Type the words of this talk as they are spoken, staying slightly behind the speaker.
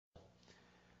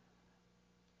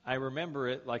I remember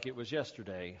it like it was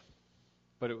yesterday,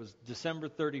 but it was December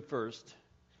 31st,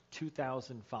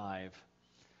 2005.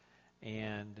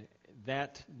 And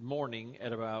that morning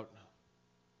at about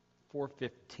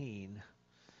 4:15,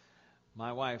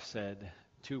 my wife said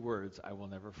two words I will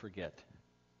never forget.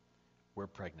 We're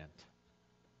pregnant.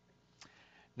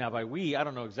 Now, by we, I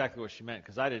don't know exactly what she meant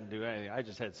because I didn't do anything. I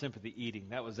just had sympathy eating.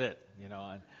 That was it. And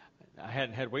I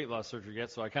hadn't had weight loss surgery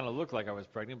yet, so I kind of looked like I was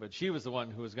pregnant. But she was the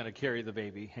one who was going to carry the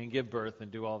baby and give birth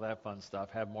and do all that fun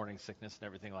stuff, have morning sickness and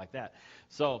everything like that.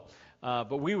 So,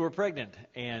 but we were pregnant,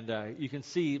 and you can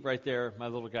see right there my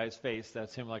little guy's face.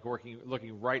 That's him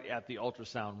looking right at the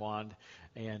ultrasound wand,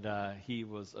 and he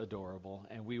was adorable.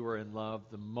 And we were in love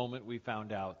the moment we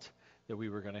found out that we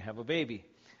were going to have a baby.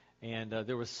 And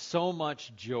there was so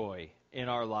much joy in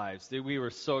our lives that we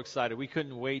were so excited. We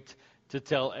couldn't wait to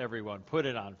tell everyone. Put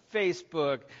it on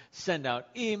Facebook, send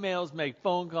out emails, make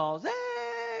phone calls.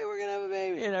 Hey, we're going to have a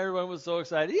baby. And everyone was so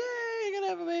excited. Yay, you're going to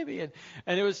have a baby.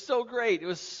 And it was so great. It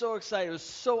was so exciting. It was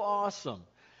so awesome.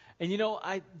 And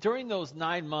during those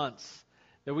 9 months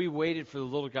that we waited for the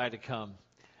little guy to come,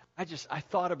 I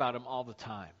thought about him all the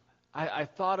time. I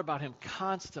thought about him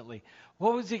constantly.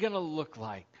 What was he going to look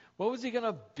like? What was he going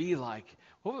to be like?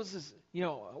 What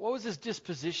was his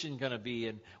disposition going to be?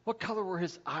 And what color were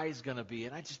his eyes going to be?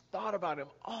 And I just thought about him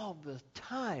all the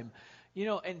time.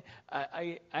 And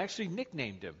I actually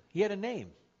nicknamed him. He had a name.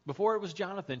 Before it was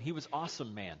Jonathan, he was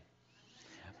Awesome Man.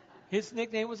 His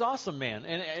nickname was Awesome Man.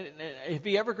 And if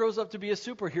he ever grows up to be a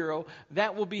superhero,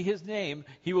 that will be his name.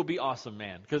 He will be Awesome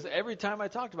Man. Because every time I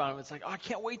talked about him, it's like, oh, I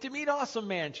can't wait to meet Awesome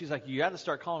Man. She's like, you got to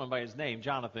start calling him by his name,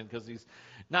 Jonathan, because he's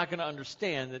not going to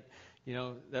understand that,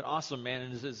 that Awesome Man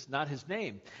is not his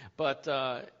name. But,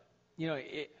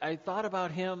 I thought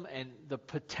about him and the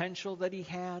potential that he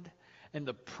had and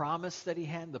the promise that he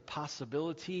had, the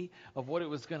possibility of what it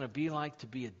was going to be like to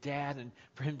be a dad and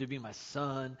for him to be my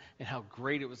son and how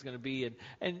great it was going to be.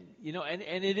 And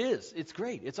it is. It's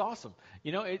great. It's awesome.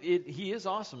 He is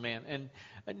awesome, man.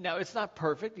 And now it's not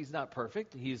perfect. He's not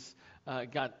perfect. He's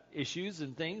got issues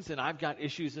and things, and I've got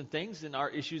issues and things, and our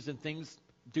issues and things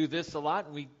do this a lot,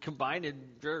 and we combine it,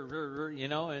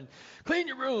 and clean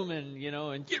your room,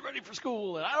 and get ready for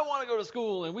school, and I don't want to go to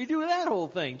school, and we do that whole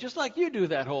thing, just like you do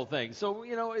that whole thing. So,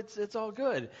 it's all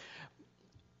good.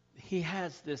 He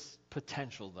has this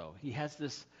potential, though. He has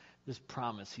this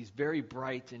promise. He's very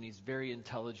bright, and he's very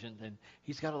intelligent, and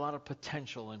he's got a lot of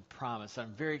potential and promise.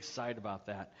 I'm very excited about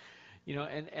that.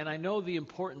 And I know the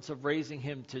importance of raising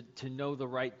him to know the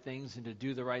right things and to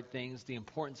do the right things, the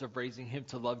importance of raising him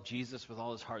to love Jesus with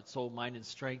all his heart, soul, mind, and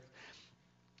strength.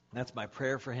 That's my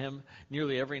prayer for him.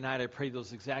 Nearly every night I pray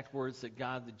those exact words that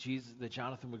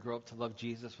Jonathan would grow up to love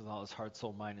Jesus with all his heart,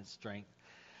 soul, mind, and strength.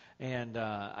 And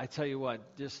I tell you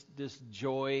what, this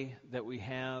joy that we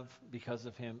have because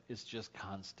of him is just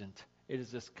constant. It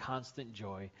is this constant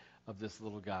joy of this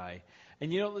little guy.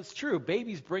 And it's true.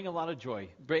 Babies bring a lot of joy.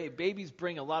 Babies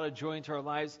bring a lot of joy into our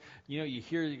lives. You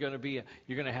hear you're going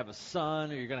to have a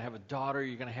son, or you're going to have a daughter,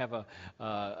 you're going to have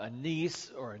a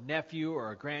niece or a nephew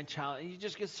or a grandchild, and you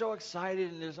just get so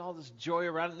excited, and there's all this joy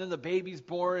around it. And then the baby's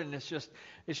born, and it's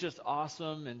just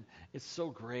awesome, and it's so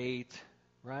great,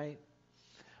 right?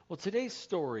 Well, today's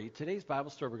Bible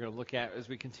story we're going to look at as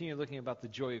we continue looking about the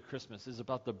joy of Christmas is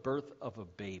about the birth of a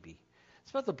baby.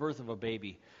 It's about the birth of a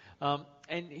baby.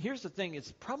 And here's the thing,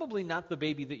 it's probably not the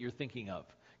baby that you're thinking of.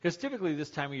 Because typically this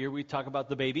time of year we talk about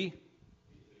the baby.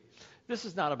 This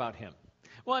is not about him.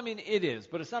 Well, I mean, it is,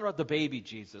 but it's not about the baby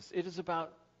Jesus. It is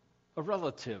about a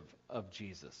relative of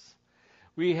Jesus.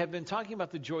 We have been talking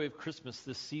about the joy of Christmas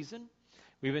this season.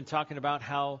 We've been talking about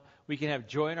how we can have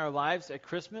joy in our lives at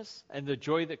Christmas and the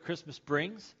joy that Christmas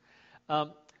brings.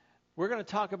 We're going to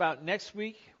talk about next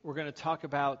week, we're going to talk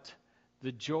about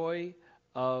the joy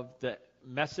of the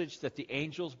message that the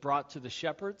angels brought to the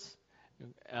shepherds.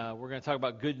 We're going to talk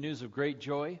about good news of great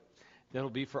joy that'll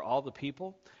be for all the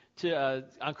people.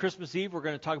 On Christmas Eve, we're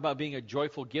going to talk about being a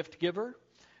joyful gift giver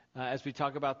as we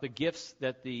talk about the gifts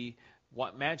that the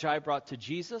Magi brought to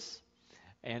Jesus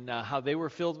and how they were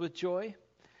filled with joy.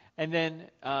 And then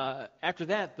after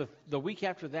that, the week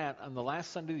after that, on the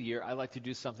last Sunday of the year, I like to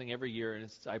do something every year, and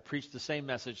I preach the same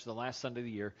message the last Sunday of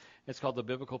the year. It's called the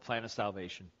Biblical Plan of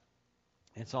Salvation.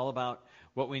 It's all about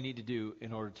what we need to do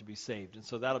in order to be saved. And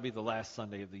so that'll be the last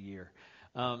Sunday of the year.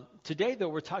 Today, though,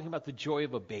 we're talking about the joy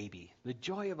of a baby. The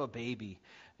joy of a baby.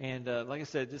 And like I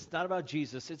said, it's not about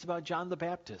Jesus. It's about John the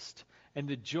Baptist and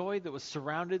the joy that was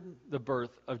surrounding the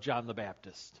birth of John the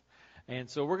Baptist. And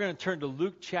so we're going to turn to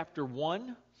Luke chapter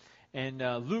 1. And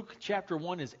Luke chapter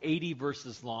 1 is 80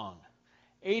 verses long.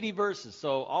 80 verses.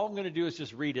 So all I'm going to do is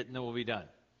just read it, and then we'll be done.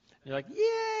 You're like,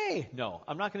 yay! No,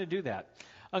 I'm not going to do that.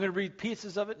 I'm going to read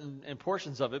pieces of it and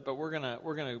portions of it, but we're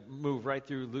gonna move right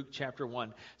through Luke chapter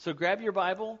 1. So grab your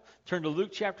Bible, turn to Luke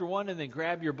chapter 1, and then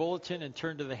grab your bulletin and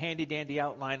turn to the handy-dandy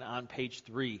outline on page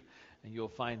 3. And you'll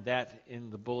find that in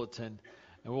the bulletin.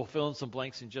 And we'll fill in some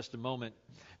blanks in just a moment.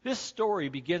 This story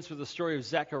begins with the story of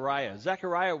Zechariah.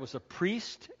 Zechariah was a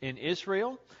priest in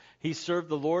Israel. He served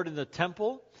the Lord in the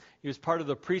temple. He was part of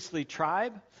the priestly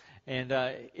tribe. And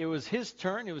it was his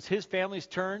turn, it was his family's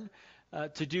turn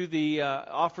to do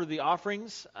offer the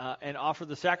offerings and offer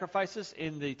the sacrifices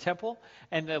in the temple.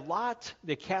 And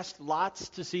they cast lots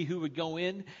to see who would go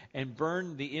in and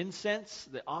burn the incense,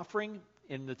 the offering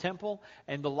in the temple.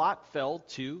 And the lot fell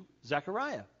to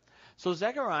Zechariah. So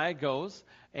Zechariah goes,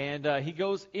 and he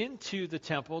goes into the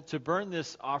temple to burn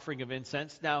this offering of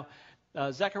incense. Now,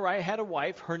 Zechariah had a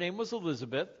wife. Her name was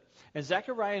Elizabeth. And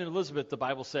Zechariah and Elizabeth, the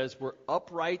Bible says, were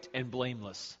upright and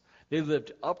blameless. They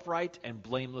lived upright and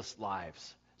blameless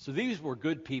lives. So these were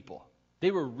good people.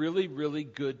 They were really, really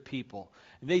good people.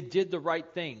 And they did the right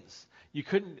things. You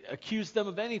couldn't accuse them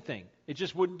of anything. It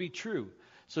just wouldn't be true.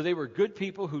 So they were good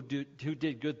people who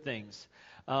did good things.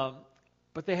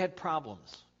 But they had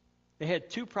problems. They had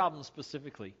two problems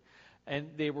specifically.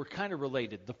 And they were kind of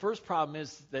related. The first problem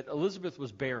is that Elizabeth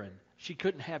was barren. She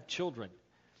couldn't have children.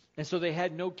 And so they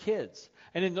had no kids.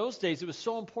 And in those days, it was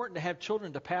so important to have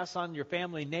children to pass on your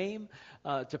family name,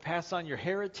 to pass on your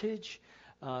heritage.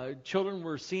 Children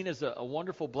were seen as a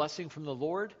wonderful blessing from the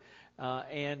Lord.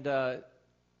 And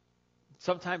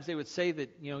sometimes they would say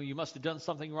that, you must have done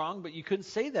something wrong, but you couldn't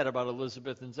say that about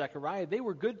Elizabeth and Zechariah. They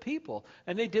were good people,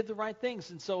 and they did the right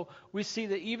things. And so we see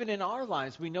that even in our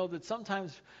lives, we know that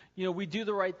sometimes, we do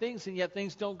the right things, and yet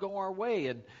things don't go our way.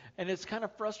 And it's kind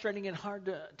of frustrating and hard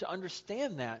to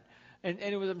understand that. And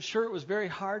I'm sure it was very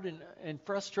hard and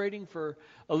frustrating for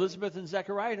Elizabeth and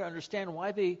Zechariah to understand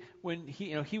why when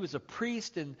he was a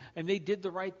priest and they did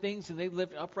the right things and they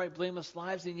lived upright, blameless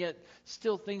lives, and yet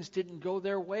still things didn't go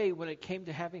their way when it came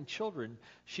to having children.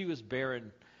 She was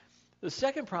barren. The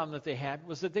second problem that they had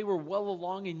was that they were well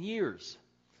along in years.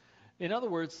 In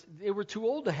other words, they were too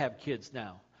old to have kids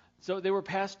now. So they were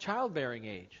past childbearing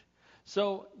age.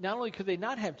 So not only could they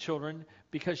not have children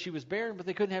because she was barren, but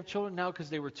they couldn't have children now because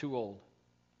they were too old.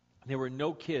 There were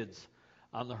no kids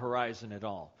on the horizon at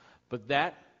all. But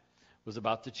that was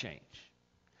about to change.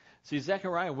 See,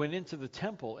 Zechariah went into the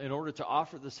temple in order to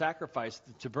offer the sacrifice,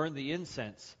 to burn the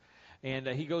incense. And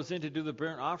he goes in to do the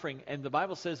burnt offering. And the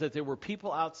Bible says that there were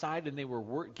people outside and they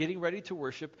were getting ready to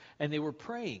worship and they were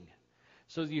praying.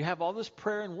 So you have all this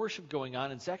prayer and worship going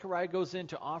on. And Zechariah goes in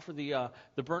to offer the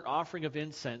burnt offering of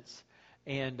incense.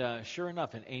 And sure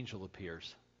enough, an angel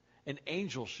appears. An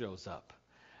angel shows up.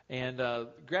 And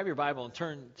grab your Bible and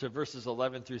turn to verses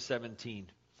 11 through 17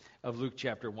 of Luke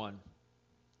chapter 1.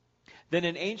 Then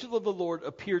an angel of the Lord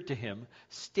appeared to him,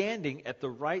 standing at the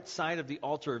right side of the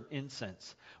altar of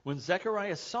incense. When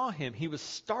Zechariah saw him, he was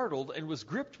startled and was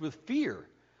gripped with fear.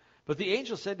 But the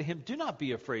angel said to him, "Do not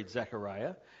be afraid,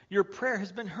 Zechariah. Your prayer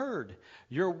has been heard.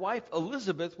 Your wife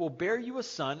Elizabeth will bear you a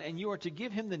son, and you are to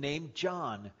give him the name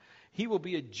John. He will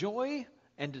be a joy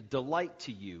and a delight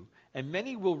to you, and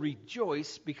many will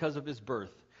rejoice because of his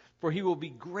birth. For he will be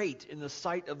great in the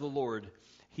sight of the Lord.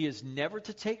 He is never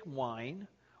to take wine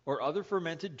or other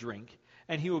fermented drink,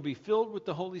 and he will be filled with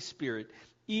the Holy Spirit,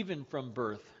 even from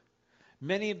birth.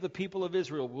 Many of the people of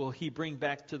Israel will he bring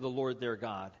back to the Lord their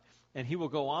God, and he will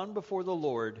go on before the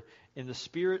Lord in the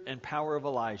spirit and power of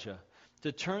Elijah,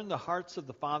 to turn the hearts of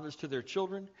the fathers to their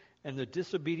children, and the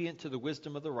disobedient to the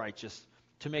wisdom of the righteous,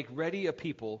 to make ready a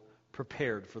people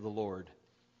prepared for the Lord."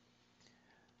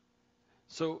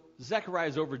 So Zechariah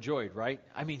is overjoyed, right?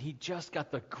 I mean, he just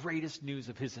got the greatest news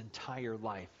of his entire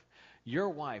life. Your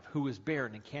wife, who is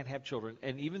barren and can't have children,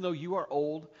 and even though you are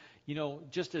old,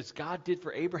 just as God did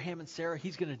for Abraham and Sarah,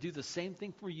 he's going to do the same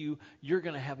thing for you. You're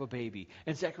going to have a baby.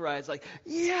 And Zechariah is like,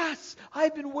 yes,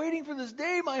 I've been waiting for this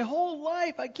day my whole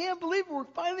life. I can't believe we're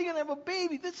finally going to have a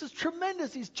baby. This is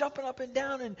tremendous. He's jumping up and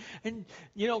down and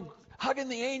hugging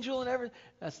the angel and everything.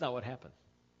 That's not what happened.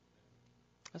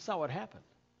 That's not what happened.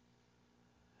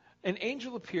 An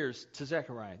angel appears to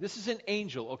Zechariah. This is an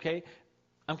angel, okay?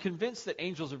 I'm convinced that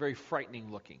angels are very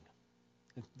frightening looking.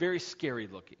 Very scary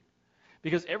looking.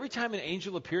 Because every time an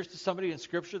angel appears to somebody in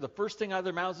Scripture, the first thing out of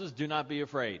their mouths is, "Do not be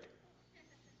afraid."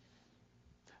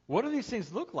 What do these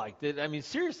things look like?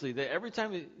 Seriously, that every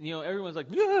time, everyone's like,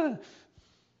 "Yeah."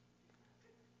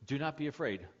 Do not be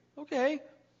afraid. Okay.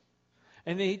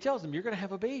 And then he tells them, you're going to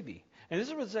have a baby. And this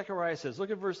is what Zechariah says. Look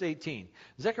at verse 18.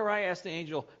 Zechariah asked the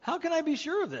angel, "How can I be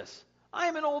sure of this? I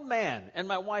am an old man, and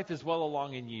my wife is well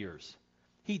along in years."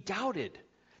 He doubted.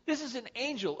 This is an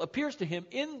angel appears to him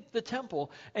in the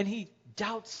temple, and he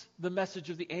doubts the message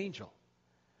of the angel.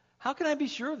 How can I be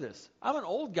sure of this? I'm an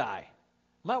old guy.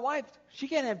 My wife, she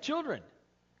can't have children.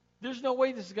 There's no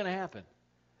way this is going to happen.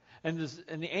 And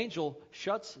the angel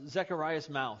shuts Zechariah's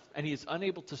mouth, and he is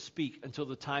unable to speak until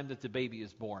the time that the baby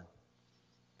is born.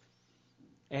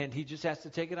 And he just has to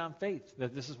take it on faith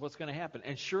that this is what's going to happen.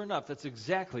 And sure enough, that's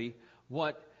exactly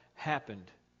what happened.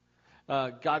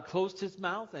 God closed his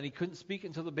mouth, and he couldn't speak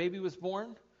until the baby was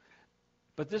born.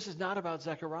 But this is not about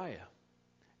Zechariah.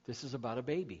 This is about a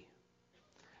baby.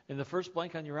 And the first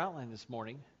blank on your outline this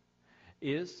morning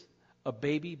is a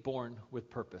baby born with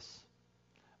purpose.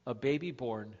 A baby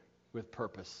born with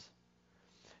purpose.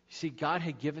 You see, God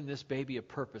had given this baby a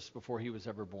purpose before he was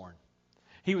ever born.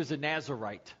 He was a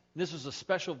Nazirite. This was a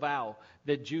special vow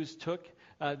that Jews took,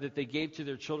 that they gave to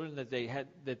their children, that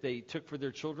they took for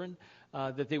their children,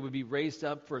 that they would be raised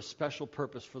up for a special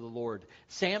purpose for the Lord.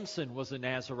 Samson was a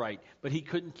Nazirite, but he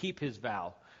couldn't keep his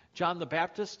vow. John the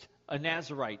Baptist, a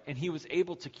Nazirite, and he was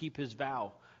able to keep his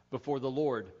vow before the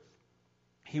Lord.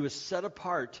 He was set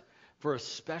apart for a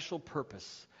special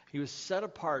purpose. He was set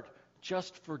apart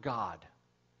just for God.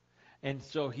 And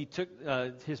so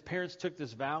his parents took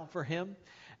this vow for him.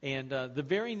 And the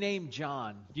very name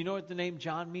John, do you know what the name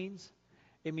John means?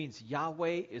 It means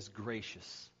Yahweh is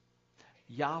gracious.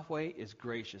 Yahweh is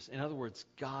gracious. In other words,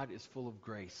 God is full of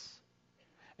grace.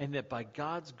 And that by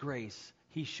God's grace,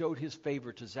 he showed his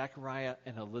favor to Zechariah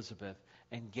and Elizabeth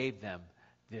and gave them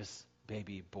this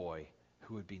baby boy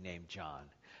who would be named John.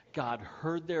 God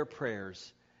heard their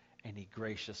prayers, and he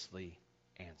graciously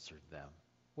answered them.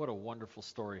 What a wonderful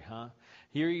story, huh?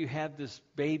 Here you have this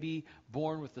baby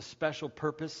born with a special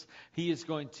purpose. He is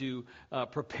going to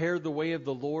prepare the way of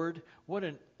the Lord. What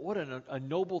a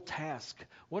noble task.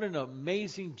 What an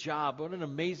amazing job. What an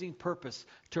amazing purpose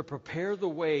to prepare the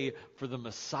way for the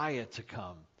Messiah to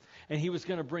come. And he was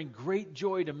going to bring great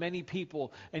joy to many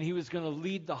people, and he was going to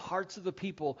lead the hearts of the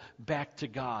people back to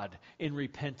God in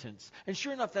repentance. And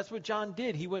sure enough, that's what John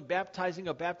did. He went baptizing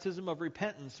a baptism of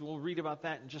repentance. We'll read about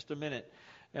that in just a minute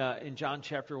in John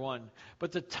chapter 1.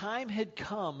 But the time had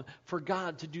come for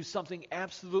God to do something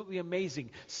absolutely amazing,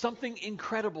 something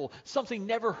incredible, something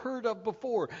never heard of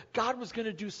before. God was going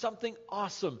to do something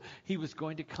awesome. He was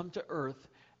going to come to earth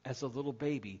as a little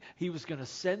baby. He was going to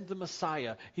send the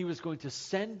Messiah. He was going to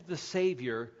send the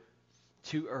Savior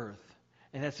to earth.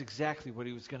 And that's exactly what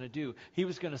he was going to do. He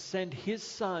was going to send his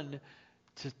Son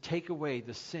to take away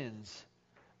the sins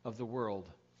of the world.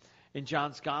 In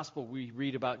John's Gospel, we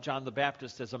read about John the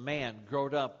Baptist as a man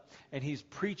grown up, and he's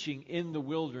preaching in the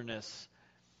wilderness,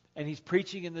 and he's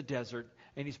preaching in the desert,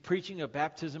 and he's preaching a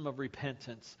baptism of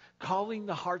repentance, calling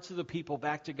the hearts of the people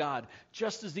back to God.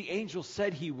 Just as the angel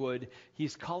said he would,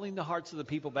 he's calling the hearts of the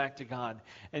people back to God.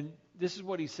 And this is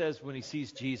what he says when he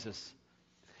sees Jesus.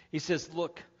 He says,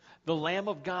 "Look, the Lamb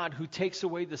of God who takes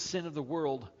away the sin of the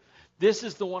world. This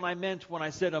is the one I meant when I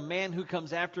said, a man who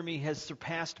comes after me has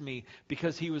surpassed me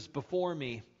because he was before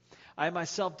me. I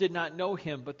myself did not know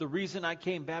him, but the reason I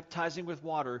came baptizing with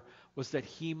water was that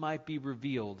he might be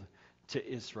revealed to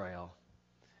Israel."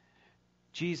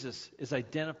 Jesus is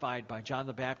identified by John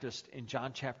the Baptist in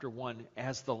John chapter 1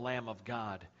 as the Lamb of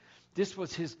God. This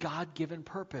was his God-given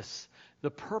purpose.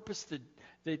 The purpose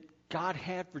that God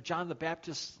had for John the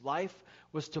Baptist's life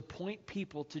was to point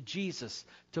people to Jesus,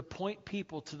 to point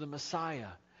people to the Messiah.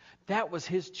 That was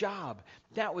his job.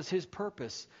 That was his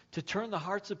purpose, to turn the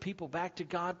hearts of people back to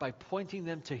God by pointing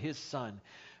them to his Son.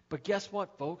 But guess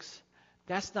what, folks?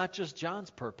 That's not just John's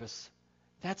purpose.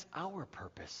 That's our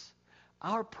purpose.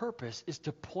 Our purpose is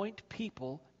to point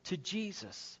people to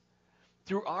Jesus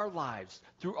through our lives,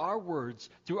 through our words,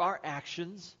 through our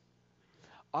actions.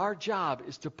 Our job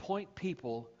is to point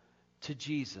people to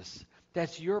Jesus.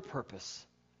 That's your purpose.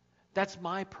 That's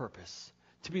my purpose.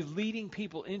 To be leading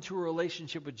people into a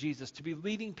relationship with Jesus, to be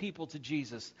leading people to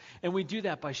Jesus. And we do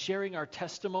that by sharing our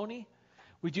testimony.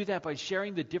 We do that by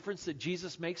sharing the difference that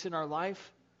Jesus makes in our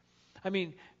life. I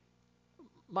mean,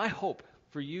 my hope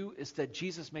for you is that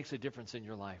Jesus makes a difference in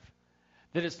your life.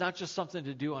 That it's not just something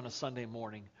to do on a Sunday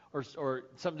morning or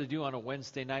something to do on a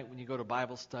Wednesday night when you go to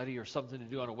Bible study or something to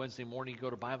do on a Wednesday morning you go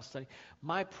to Bible study.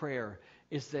 My prayer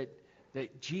is that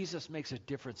Jesus makes a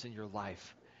difference in your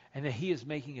life and that he is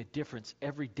making a difference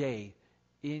every day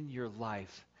in your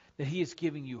life. That he is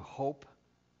giving you hope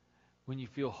when you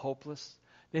feel hopeless.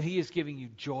 That he is giving you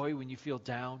joy when you feel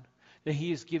down. That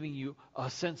he is giving you a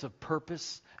sense of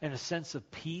purpose and a sense of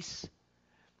peace.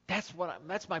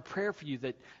 That's my prayer for you,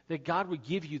 that God would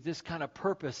give you this kind of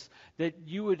purpose, that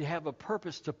you would have a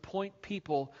purpose to point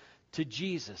people to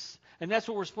Jesus. And that's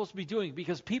what we're supposed to be doing,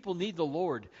 because people need the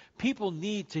Lord. People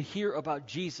need to hear about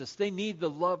Jesus. They need the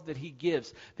love that he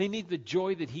gives. They need the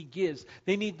joy that he gives.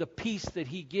 They need the peace that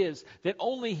he gives, that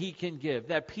only he can give,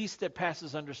 that peace that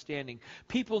passes understanding.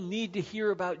 People need to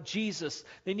hear about Jesus.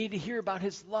 They need to hear about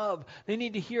his love. They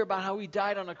need to hear about how he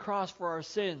died on a cross for our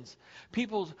sins.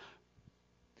 People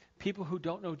who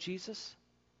don't know Jesus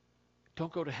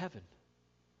don't go to heaven.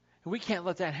 And we can't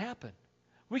let that happen.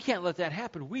 We can't let that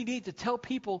happen. We need to tell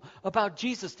people about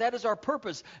Jesus. That is our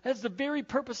purpose. That's the very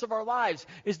purpose of our lives,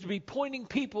 is to be pointing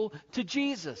people to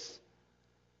Jesus.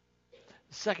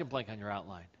 The second blank on your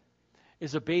outline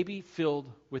is a baby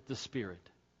filled with the Spirit.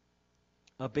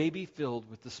 A baby filled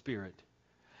with the Spirit.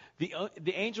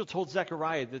 The angel told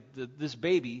Zechariah that this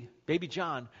baby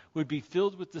John, would be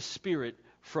filled with the Spirit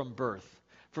from birth.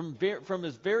 From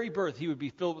his very birth, he would be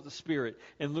filled with the Spirit.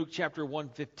 In Luke chapter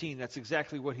 1:15, that's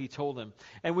exactly what he told him.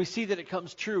 And we see that it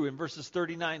comes true in verses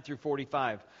 39 through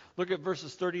 45. Look at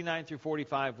verses 39 through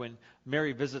 45 when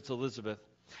Mary visits Elizabeth.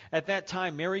 At that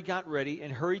time, Mary got ready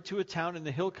and hurried to a town in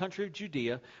the hill country of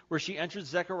Judea, where she entered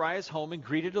Zechariah's home and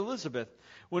greeted Elizabeth.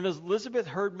 When Elizabeth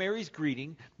heard Mary's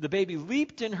greeting, the baby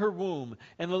leaped in her womb,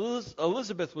 and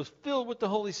Elizabeth was filled with the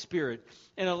Holy Spirit.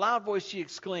 In a loud voice she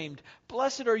exclaimed,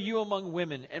 "Blessed are you among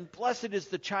women, and blessed is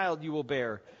the child you will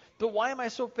bear. But why am I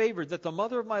so favored that the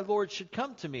mother of my Lord should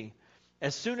come to me?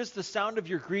 As soon as the sound of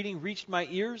your greeting reached my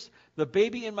ears, the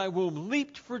baby in my womb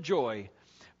leaped for joy.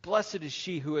 Blessed is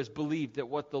she who has believed that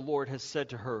what the Lord has said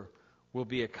to her will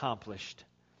be accomplished."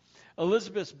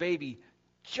 Elizabeth's baby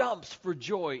jumps for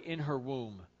joy in her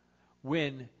womb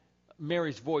when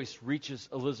Mary's voice reaches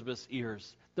Elizabeth's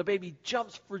ears. The baby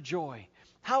jumps for joy.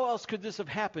 How else could this have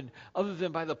happened other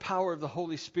than by the power of the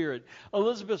Holy Spirit?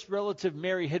 Elizabeth's relative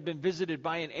Mary had been visited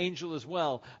by an angel as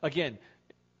well. Again,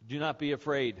 do not be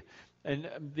afraid. And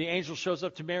the angel shows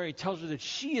up to Mary, tells her that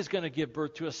she is going to give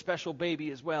birth to a special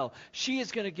baby as well. She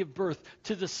is going to give birth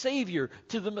to the Savior,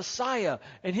 to the Messiah,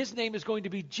 and his name is going to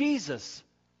be Jesus.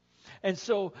 And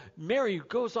so Mary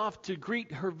goes off to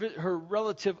greet her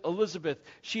relative Elizabeth.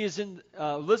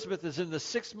 Elizabeth is in the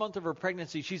 6th month of her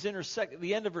pregnancy. She's in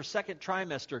the end of her second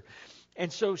trimester.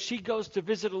 And so she goes to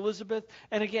visit Elizabeth.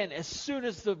 And again, as soon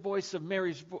as the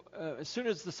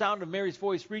sound of Mary's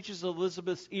voice reaches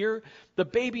Elizabeth's ear, the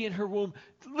baby in her womb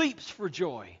leaps for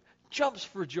joy, jumps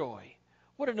for joy.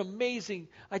 What an amazing,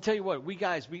 I tell you what, we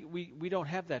guys, we don't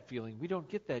have that feeling. We don't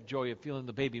get that joy of feeling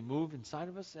the baby move inside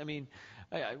of us. I mean,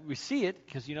 we see it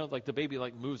because, like the baby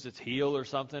moves its heel or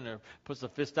something, or puts the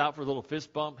fist out for a little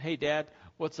fist bump. Hey, Dad,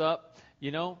 what's up?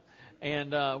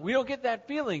 And we don't get that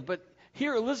feeling. But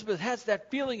here Elizabeth has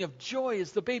that feeling of joy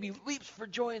as the baby leaps for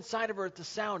joy inside of her at the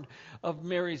sound of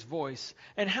Mary's voice.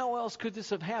 And how else could this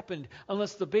have happened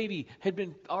unless the baby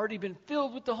had already been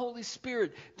filled with the Holy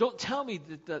Spirit? Don't tell me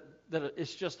that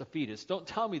it's just a fetus. Don't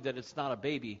tell me that it's not a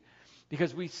baby.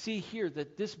 Because we see here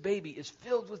that this baby is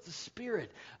filled with the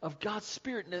Spirit of God's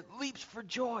Spirit, and it leaps for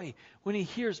joy when he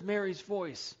hears Mary's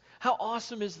voice. How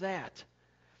awesome is that?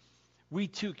 We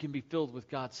too can be filled with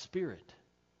God's Spirit.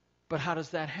 But how does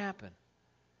that happen?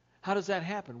 How does that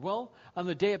happen? Well, on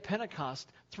the day of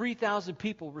Pentecost, 3,000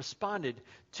 people responded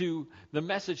to the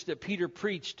message that Peter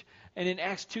preached. And in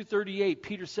Acts 2:38,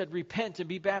 Peter said, "Repent and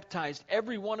be baptized,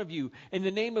 every one of you, in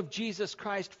the name of Jesus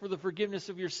Christ for the forgiveness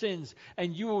of your sins,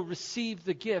 and you will receive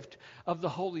the gift of the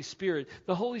Holy Spirit."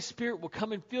 The Holy Spirit will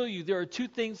come and fill you. There are two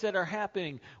things that are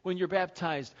happening when you're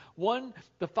baptized. One,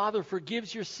 the Father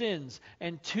forgives your sins.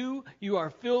 And two, you are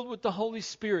filled with the Holy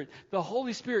Spirit. The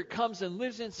Holy Spirit comes and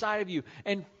lives inside of you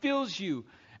and fills you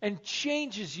and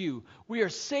changes you. We are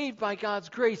saved by God's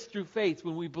grace through faith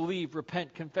when we believe,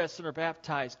 repent, confess, and are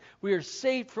baptized. We are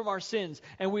saved from our sins,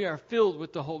 and we are filled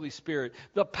with the Holy Spirit.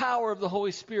 The power of the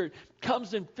Holy Spirit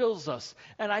comes and fills us.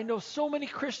 And I know so many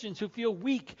Christians who feel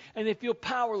weak, and they feel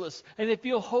powerless, and they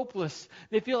feel hopeless.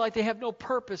 They feel like they have no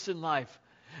purpose in life.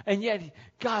 And yet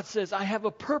God says, I have a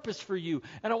purpose for you,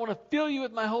 and I want to fill you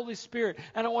with my Holy Spirit,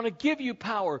 and I want to give you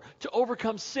power to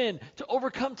overcome sin, to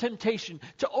overcome temptation,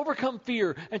 to overcome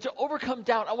fear, and to overcome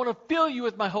doubt. I want to fill you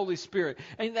with my Holy Spirit.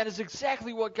 And that is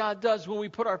exactly what God does when we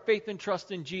put our faith and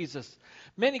trust in Jesus.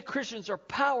 Many Christians are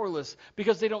powerless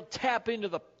because they don't tap into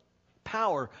the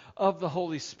power of the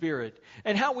Holy Spirit.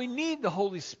 And how we need the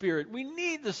Holy Spirit. We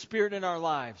need the Spirit in our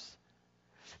lives.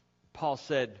 Paul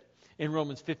said, in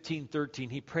Romans 15:13,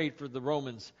 he prayed for the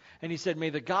Romans, and he said, "May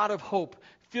the God of hope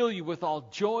fill you with all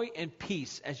joy and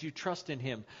peace as you trust in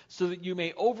him, so that you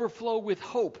may overflow with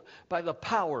hope by the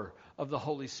power of the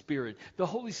Holy Spirit." The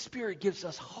Holy Spirit gives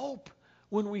us hope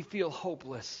when we feel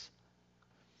hopeless.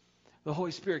 The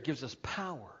Holy Spirit gives us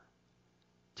power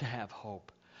to have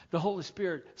hope. The Holy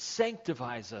Spirit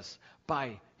sanctifies us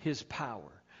by His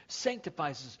power.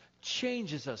 Sanctifies us,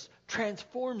 changes us,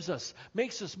 transforms us,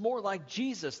 makes us more like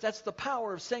Jesus. That's the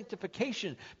power of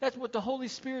sanctification. That's what the Holy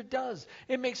Spirit does.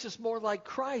 It makes us more like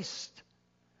Christ.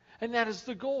 And that is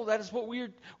the goal. That is what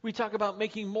we talk about,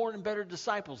 making more and better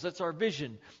disciples. That's our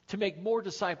vision, to make more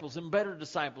disciples and better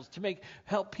disciples, to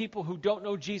help people who don't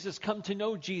know Jesus come to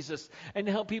know Jesus, and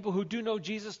to help people who do know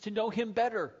Jesus to know Him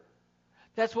better.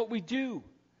 That's what we do.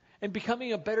 And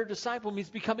becoming a better disciple means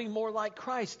becoming more like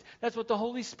Christ. That's what the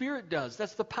Holy Spirit does.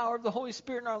 That's the power of the Holy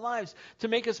Spirit in our lives, to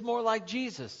make us more like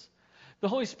Jesus. The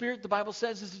Holy Spirit, the Bible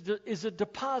says, is a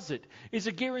deposit, is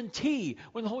a guarantee.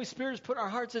 When the Holy Spirit is put in our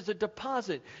hearts as a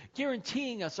deposit,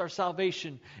 guaranteeing us our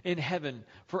salvation in heaven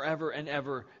forever and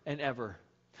ever and ever.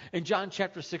 In John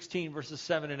chapter 16, verses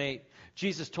 7 and 8,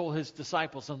 Jesus told His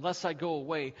disciples, "Unless I go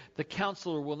away, the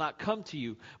Counselor will not come to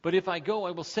you. But if I go,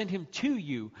 I will send Him to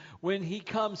you. When He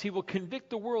comes, He will convict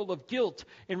the world of guilt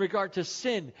in regard to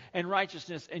sin and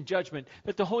righteousness and judgment."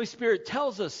 That the Holy Spirit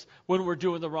tells us when we're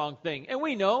doing the wrong thing. And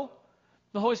we know.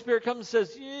 The Holy Spirit comes and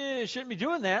says, "You shouldn't be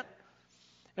doing that."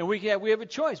 And we have a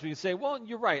choice. We can say, "Well,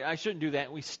 you're right, I shouldn't do that."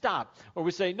 And we stop. Or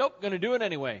we say, "Nope, going to do it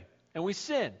anyway." And we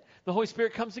sin. The Holy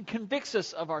Spirit comes and convicts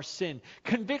us of our sin,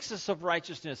 convicts us of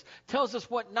righteousness, tells us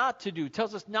what not to do,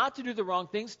 tells us not to do the wrong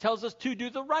things, tells us to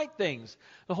do the right things.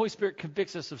 The Holy Spirit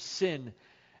convicts us of sin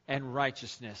and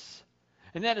righteousness.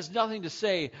 And that is nothing to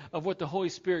say of what the Holy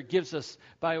Spirit gives us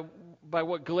by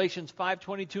what Galatians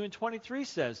 5:22 and 23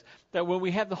 says. That when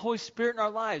we have the Holy Spirit in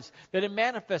our lives, that it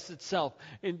manifests itself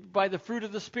by the fruit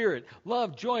of the Spirit.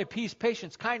 Love, joy, peace,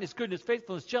 patience, kindness, goodness,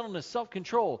 faithfulness, gentleness,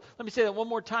 self-control. Let me say that one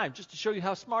more time just to show you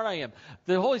how smart I am.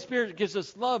 The Holy Spirit gives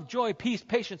us love, joy, peace,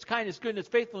 patience, kindness, goodness,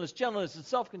 faithfulness, gentleness, and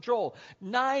self-control.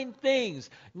 9 things,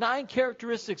 9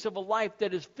 characteristics of a life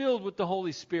that is filled with the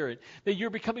Holy Spirit. That you're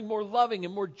becoming more loving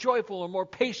and more joyful and more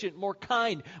patient, more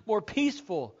kind, more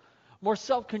peaceful, more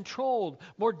self-controlled,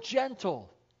 more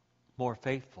gentle, more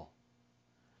faithful.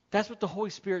 That's what the Holy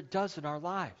Spirit does in our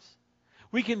lives.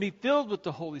 We can be filled with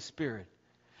the Holy Spirit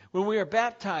when we are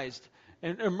baptized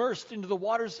and immersed into the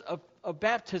waters of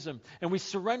baptism, and we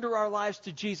surrender our lives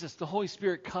to Jesus. The Holy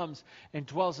Spirit comes and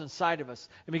dwells inside of us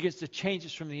and begins to change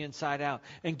us from the inside out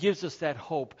and gives us that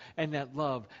hope and that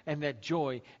love and that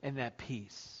joy and that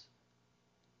peace.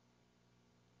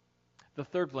 The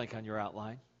third blank on your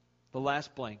outline, the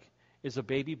last blank, is a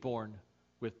baby born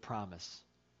with promise.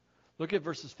 Look at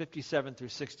verses 57 through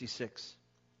 66.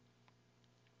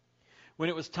 When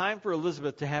it was time for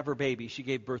Elizabeth to have her baby, she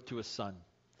gave birth to a son.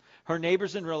 Her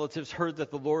neighbors and relatives heard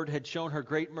that the Lord had shown her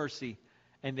great mercy,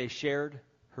 and they shared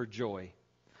her joy.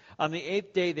 On the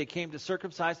 8th day they came to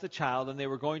circumcise the child, and they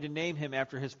were going to name him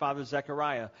after his father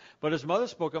Zechariah. But his mother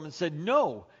spoke up and said,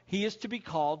 "No, he is to be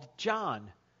called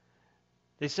John."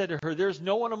 They said to her, "There is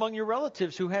no one among your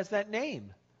relatives who has that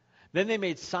name." Then they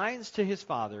made signs to his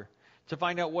father to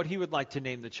find out what he would like to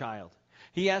name the child.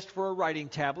 He asked for a writing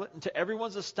tablet, and to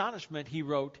everyone's astonishment he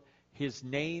wrote, "His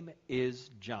name is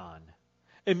John."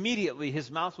 Immediately his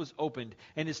mouth was opened,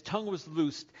 and his tongue was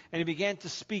loosed, and he began to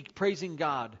speak, praising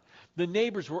God. The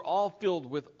neighbors were all filled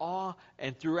with awe,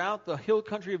 and throughout the hill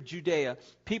country of Judea,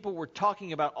 people were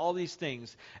talking about all these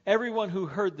things. Everyone who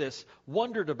heard this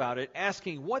wondered about it,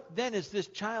 asking, "What then is this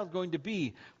child going to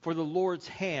be?" For the Lord's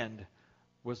hand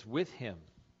was with him.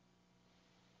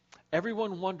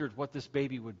 Everyone wondered what this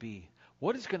baby would be.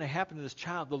 What is going to happen to this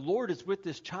child? The Lord is with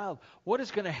this child. What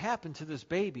is going to happen to this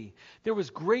baby? There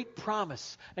was great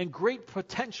promise and great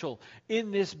potential in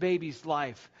this baby's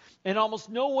life. And almost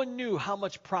no one knew how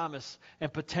much promise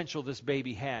and potential this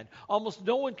baby had. Almost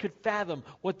no one could fathom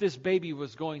what this baby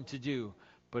was going to do.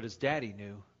 But his daddy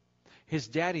knew. His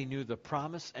daddy knew the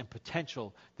promise and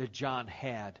potential that John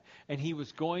had. And he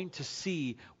was going to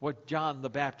see what John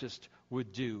the Baptist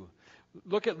would do.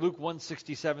 Look at Luke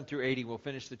 1:67 through 80. We'll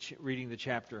finish reading the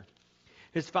chapter.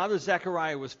 His father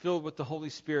Zechariah was filled with the Holy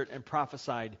Spirit and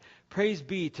prophesied, "Praise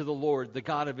be to the Lord, the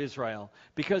God of Israel,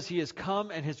 because he has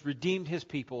come and has redeemed his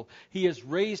people. He has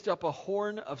raised up a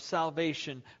horn of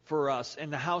salvation for us in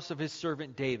the house of his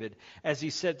servant David, as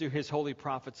he said through his holy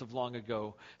prophets of long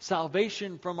ago.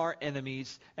 Salvation from our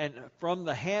enemies and from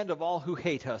the hand of all who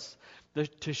hate us,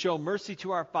 to show mercy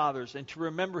to our fathers and to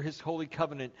remember his holy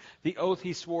covenant, the oath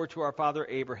he swore to our father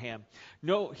Abraham.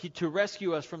 To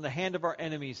rescue us from the hand of our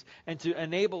enemies and to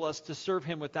enable us to serve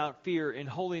him without fear in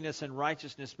holiness and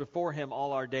righteousness before him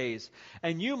all our days.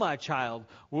 And you, my child,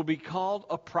 will be called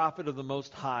a prophet of the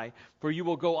Most High, for you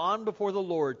will go on before the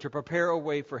Lord to prepare a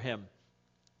way for him,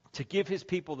 to give his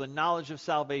people the knowledge of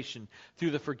salvation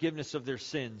through the forgiveness of their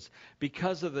sins,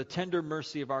 because of the tender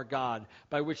mercy of our God,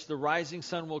 by which the rising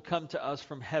sun will come to us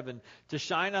from heaven, to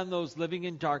shine on those living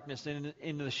in darkness and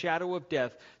in the shadow of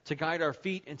death, to guide our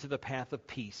feet into the path of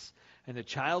peace. And the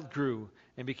child grew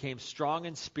and became strong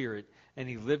in spirit, and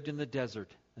he lived in the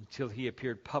desert until he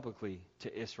appeared publicly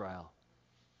to Israel.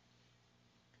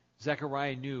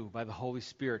 Zechariah knew by the Holy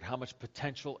Spirit how much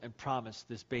potential and promise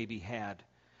this baby had.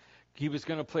 He was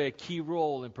going to play a key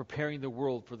role in preparing the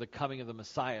world for the coming of the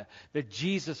Messiah. That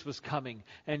Jesus was coming,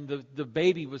 and the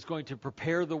baby was going to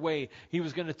prepare the way. He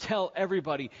was going to tell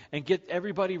everybody and get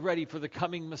everybody ready for the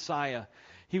coming Messiah.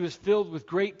 He was filled with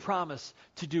great promise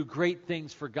to do great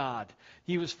things for God.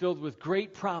 He was filled with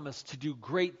great promise to do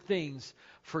great things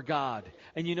for God.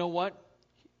 And you know what?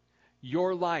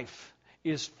 Your life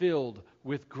is filled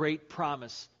with great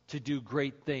promise to do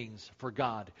great things for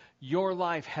God. Your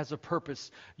life has a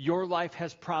purpose. Your life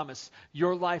has promise.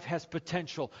 Your life has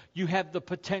potential. You have the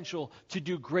potential to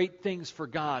do great things for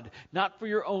God. Not for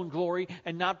your own glory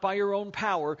and not by your own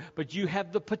power, but you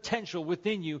have the potential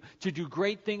within you to do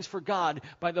great things for God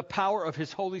by the power of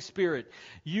His Holy Spirit.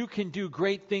 You can do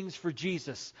great things for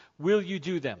Jesus. Will you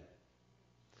do them?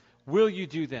 Will you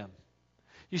do them?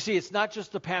 You see, it's not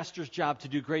just the pastor's job to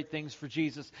do great things for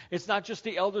Jesus. It's not just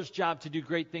the elder's job to do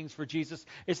great things for Jesus.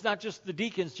 It's not just the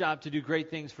deacon's job to do great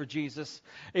things for Jesus.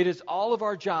 It is all of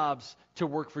our jobs to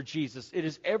work for Jesus. It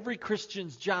is every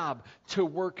Christian's job to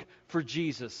work for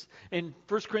Jesus. In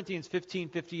 1 Corinthians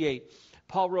 15:58,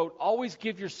 Paul wrote, "Always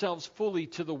give yourselves fully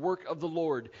to the work of the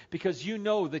Lord, because you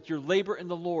know that your labor in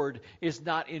the Lord is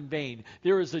not in vain."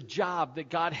 There is a job that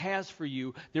God has for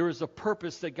you. There is a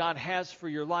purpose that God has for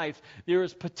your life. There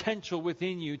is potential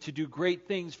within you to do great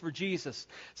things for Jesus.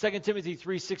 2 Timothy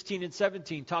 3:16 and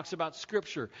 17 talks about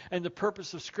Scripture and the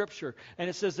purpose of Scripture. And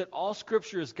it says that all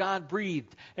Scripture is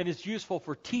God-breathed and is useful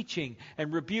for teaching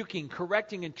and rebuking,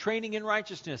 correcting, and training in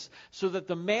righteousness, so that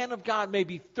the man of God may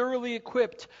be thoroughly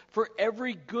equipped for every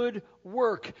good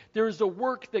work. There is a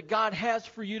work that God has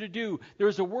for you to do. There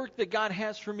is a work that God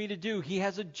has for me to do. He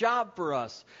has a job for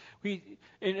us. In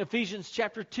Ephesians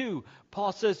chapter 2,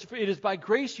 Paul says, "It is by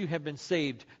grace you have been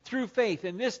saved, through faith,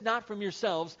 and this not from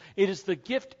yourselves. It is the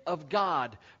gift of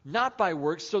God, not by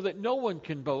works, so that no one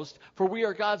can boast. For we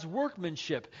are God's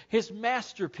workmanship, His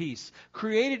masterpiece,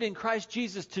 created in Christ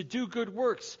Jesus to do good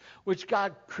works, which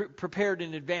God prepared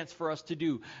in advance for us to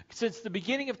do." Since the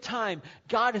beginning of time,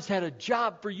 God has had a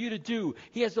job for you to do.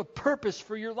 He has a purpose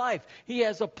for your life. He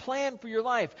has a plan for your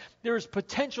life. There is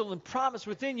potential and promise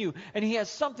within you, and He has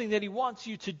something that He wants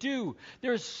you to do.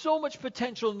 There is so much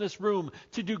potential in this room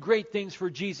to do great things for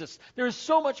Jesus. There is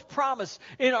so much promise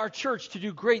in our church to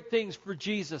do great things for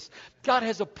Jesus. God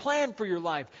has a plan for your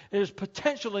life. There is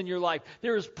potential in your life.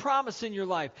 There is promise in your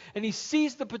life. And He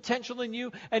sees the potential in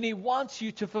you, and He wants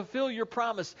you to fulfill your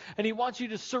promise. And He wants you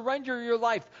to surrender your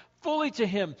life fully to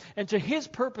Him and to His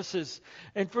purposes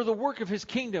and for the work of His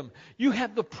kingdom. You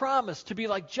have the promise to be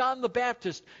like John the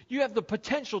Baptist. You have the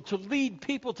potential to lead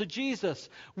people to Jesus.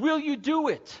 Will you do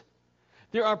it?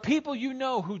 There are people you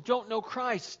know who don't know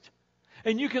Christ,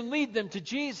 and you can lead them to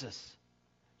Jesus.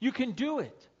 You can do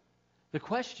it. The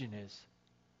question is,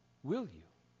 will you?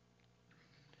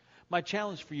 My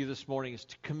challenge for you this morning is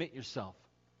to commit yourself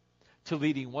to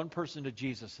leading one person to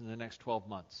Jesus in the next 12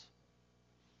 months.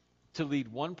 To lead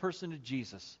one person to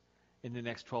Jesus in the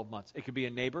next 12 months. It could be a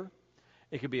neighbor.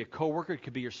 It could be a coworker. It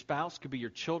could be your spouse. It could be your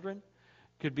children.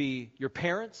 It could be your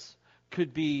parents. It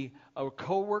could be a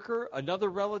coworker, another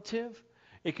relative.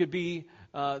 It could be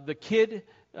the kid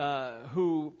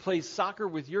who plays soccer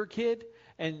with your kid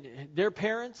and their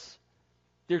parents.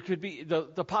 There could be,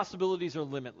 the possibilities are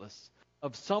limitless.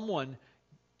 Of someone,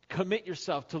 commit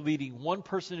yourself to leading one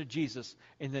person to Jesus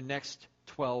in the next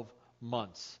 12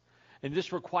 months. And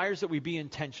this requires that we be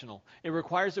intentional. It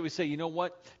requires that we say, you know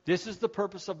what? This is the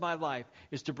purpose of my life,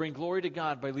 is to bring glory to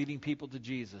God by leading people to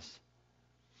Jesus.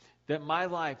 That my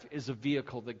life is a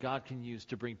vehicle that God can use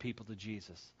to bring people to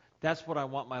Jesus. That's what I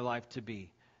want my life to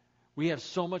be. We have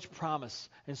so much promise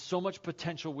and so much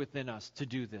potential within us to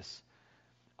do this.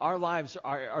 Our lives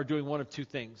are doing one of two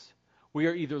things. We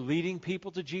are either leading people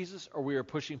to Jesus or we are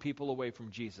pushing people away from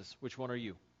Jesus. Which one are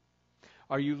you?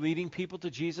 Are you leading people to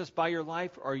Jesus by your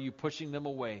life, or are you pushing them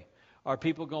away? Are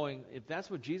people going, if that's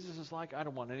what Jesus is like, I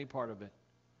don't want any part of it?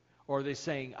 Or are they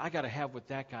saying, I got to have what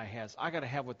that guy has. I got to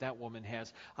have what that woman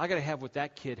has. I got to have what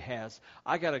that kid has.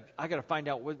 I got to find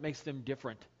out what makes them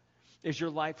different. Is your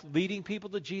life leading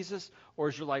people to Jesus, or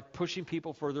is your life pushing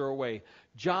people further away?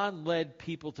 John led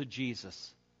people to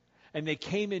Jesus, and they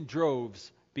came in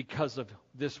droves because of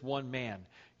this one man.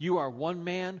 You are one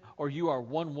man or you are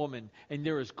one woman, and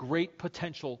there is great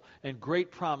potential and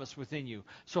great promise within you.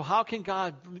 So how can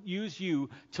God use you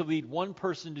to lead one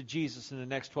person to Jesus in the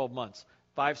next 12 months?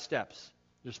 5 steps.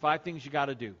 There's 5 things you got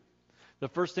to do. The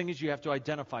first thing is you have to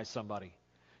identify somebody.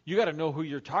 You got to know who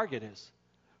your target is.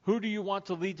 Who do you want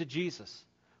to lead to Jesus?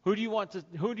 Who do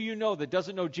you know that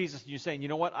doesn't know Jesus, and you're saying, you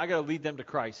know what, I got to lead them to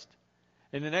Christ.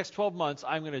 In the next 12 months,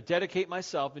 I'm going to dedicate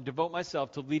myself and devote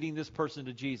myself to leading this person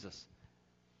to Jesus.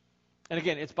 And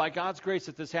again, it's by God's grace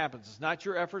that this happens. It's not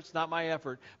your effort, it's not my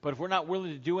effort. But if we're not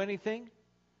willing to do anything,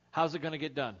 how's it going to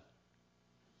get done?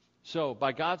 So,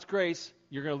 by God's grace,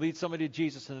 you're going to lead somebody to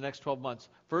Jesus in the next 12 months.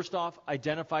 First off,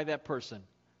 identify that person.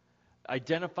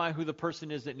 Identify who the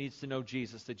person is that needs to know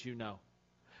Jesus that you know.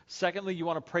 Secondly, you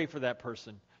want to pray for that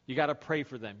person. You got to pray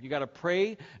for them. You got to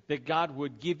pray that God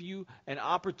would give you an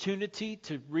opportunity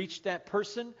to reach that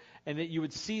person and that you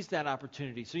would seize that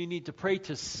opportunity. So you need to pray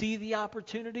to see the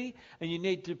opportunity, and you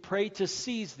need to pray to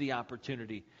seize the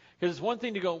opportunity. Because it's one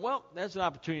thing to go, well, there's an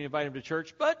opportunity to invite him to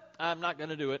church, but I'm not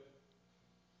going to do it.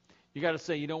 You got to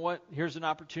say, you know what? Here's an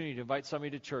opportunity to invite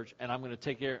somebody to church, and I'm going to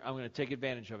take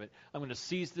advantage of it. I'm going to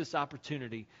seize this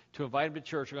opportunity to invite him to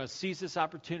church. I'm going to seize this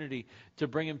opportunity to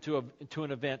bring him to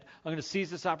an event. I'm going to seize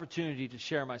this opportunity to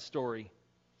share my story.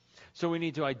 So we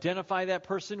need to identify that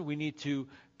person. We need to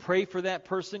pray for that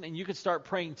person, and you can start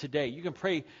praying today. You can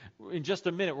pray in just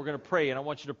a minute. We're going to pray, and I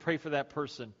want you to pray for that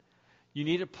person. You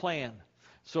need a plan.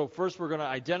 So first we're going to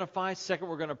identify. Second,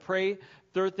 we're going to pray.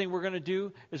 Third thing we're going to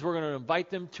do is we're going to invite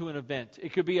them to an event.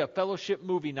 It could be a fellowship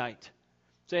movie night.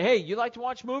 Say, hey, you like to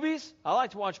watch movies? I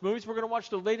like to watch movies. We're going to watch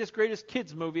the latest, greatest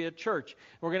kids movie at church.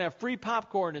 We're going to have free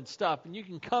popcorn and stuff, and you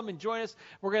can come and join us.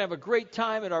 We're going to have a great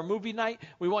time at our movie night.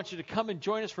 We want you to come and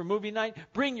join us for movie night.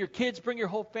 Bring your kids, bring your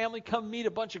whole family. Come meet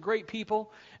a bunch of great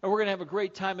people, and we're going to have a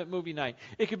great time at movie night.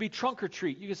 It could be trunk or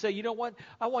treat. You can say, you know what?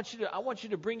 I want you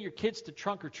to bring your kids to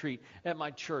trunk or treat at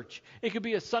my church. It could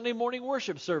be a Sunday morning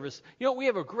worship service. You know, we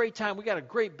have a great time. We got a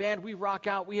great band. We rock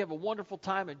out. We have a wonderful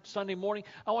time at Sunday morning.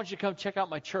 I want you to come check out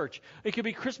my church. It could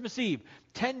be Christmas Eve.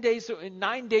 9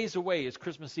 days away is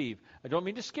Christmas Eve. I don't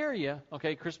mean to scare you.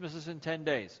 Okay, Christmas is in 10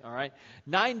 days. All right,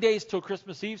 9 days till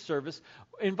Christmas Eve service.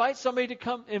 Invite somebody to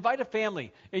come. Invite a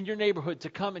family in your neighborhood to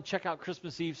come and check out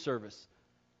Christmas Eve service.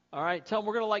 All right, tell them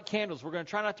we're going to light candles. We're going to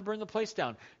try not to burn the place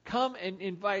down. Come and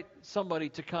invite somebody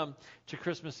to come to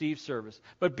Christmas Eve service.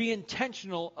 But be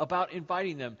intentional about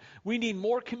inviting them. We need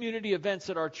more community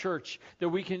events at our church that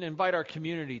we can invite our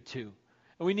community to.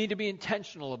 And we need to be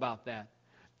intentional about that.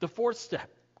 The fourth step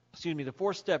is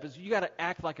you got to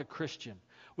act like a Christian.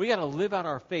 We got to live out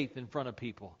our faith in front of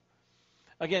people.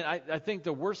 Again, I think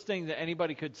the worst thing that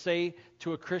anybody could say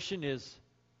to a Christian is,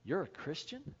 you're a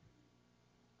Christian?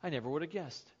 I never would have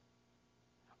guessed.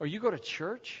 Or you go to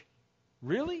church?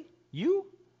 Really? You?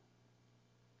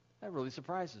 That really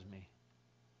surprises me.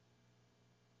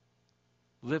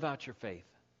 Live out your faith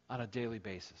on a daily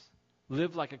basis.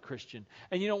 Live like a Christian.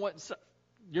 And you know what?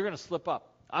 You're going to slip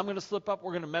up. I'm going to slip up.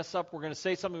 We're going to mess up. We're going to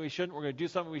say something we shouldn't. We're going to do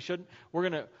something we shouldn't. We're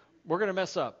going to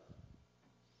mess up.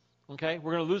 Okay?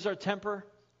 We're going to lose our temper.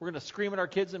 We're going to scream at our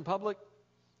kids in public.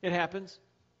 It happens.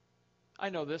 I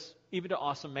know this, even to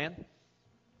Awesome Man.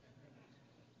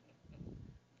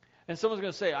 And someone's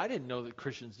going to say, I didn't know that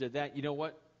Christians did that. You know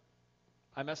what?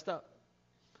 I messed up.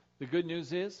 The good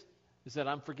news is that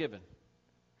I'm forgiven.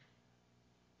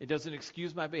 It doesn't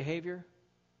excuse my behavior,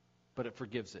 but it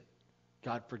forgives it.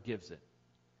 God forgives it.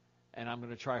 And I'm going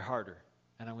to try harder,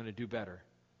 and I'm going to do better.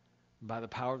 And by the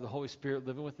power of the Holy Spirit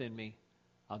living within me,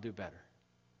 I'll do better.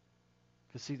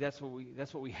 Because see, that's what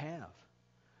we have.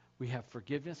 We have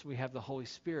forgiveness. We have the Holy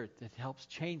Spirit that helps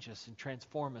change us and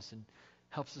transform us and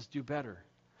helps us do better.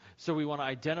 So we want to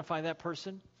identify that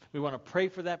person. We want to pray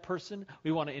for that person.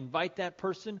 We want to invite that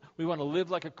person. We want to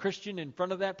live like a Christian in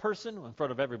front of that person, in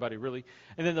front of everybody, really.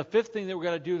 And then the fifth thing that we've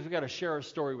got to do is we've got to share our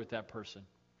story with that person.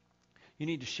 You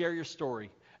need to share your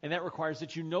story, and that requires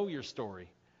that you know your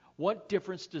story. What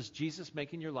difference does Jesus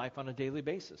make in your life on a daily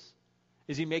basis?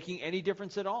 Is he making any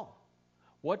difference at all?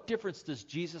 What difference does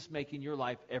Jesus make in your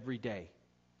life every day?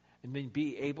 And then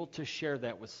be able to share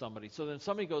that with somebody. So then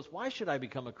somebody goes, why should I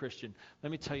become a Christian?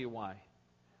 Let me tell you why.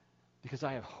 Because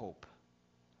I have hope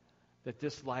that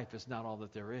this life is not all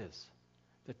that there is.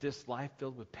 That this life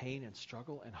filled with pain and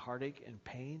struggle and heartache and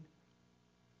pain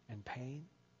and pain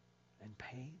and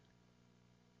pain,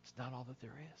 it's not all that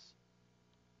there is.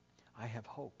 I have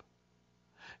hope.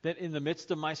 That in the midst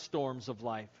of my storms of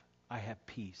life, I have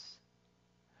peace.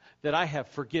 That I have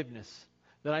forgiveness.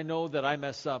 That I know that I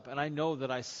mess up, and I know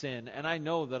that I sin, and I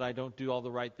know that I don't do all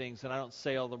the right things, and I don't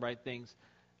say all the right things,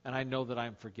 and I know that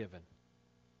I'm forgiven.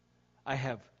 I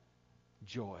have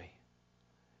joy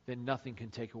that nothing can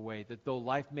take away. That though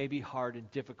life may be hard and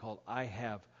difficult, I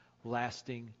have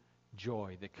lasting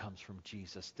joy that comes from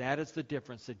Jesus. That is the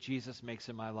difference that Jesus makes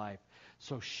in my life.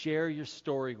 So share your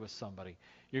story with somebody.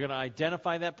 You're going to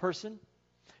identify that person.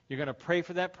 You're going to pray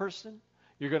for that person.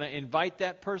 You're going to invite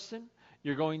that person.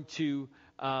 You're going to,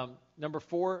 number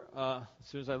 4, as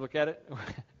soon as I look at it,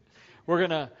 we're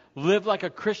going to live like a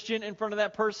Christian in front of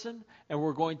that person, and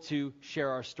we're going to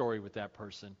share our story with that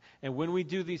person. And when we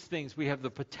do these things, we have the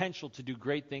potential to do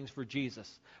great things for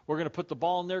Jesus. We're going to put the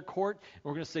ball in their court, and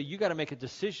we're going to say, you got to make a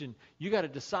decision. You got to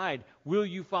decide, will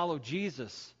you follow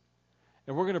Jesus?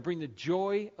 And we're going to bring the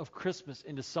joy of Christmas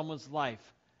into someone's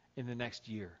life in the next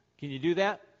year. Can you do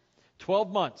that?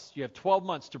 12 months. You have 12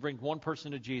 months to bring one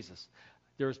person to Jesus.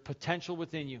 There is potential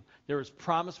within you. There is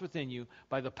promise within you.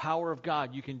 By the power of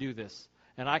God, you can do this.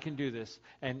 And I can do this.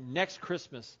 And next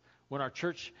Christmas, when our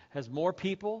church has more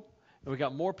people, and we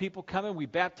got more people coming, we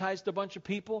baptized a bunch of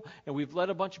people, and we've led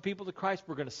a bunch of people to Christ,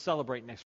 we're going to celebrate next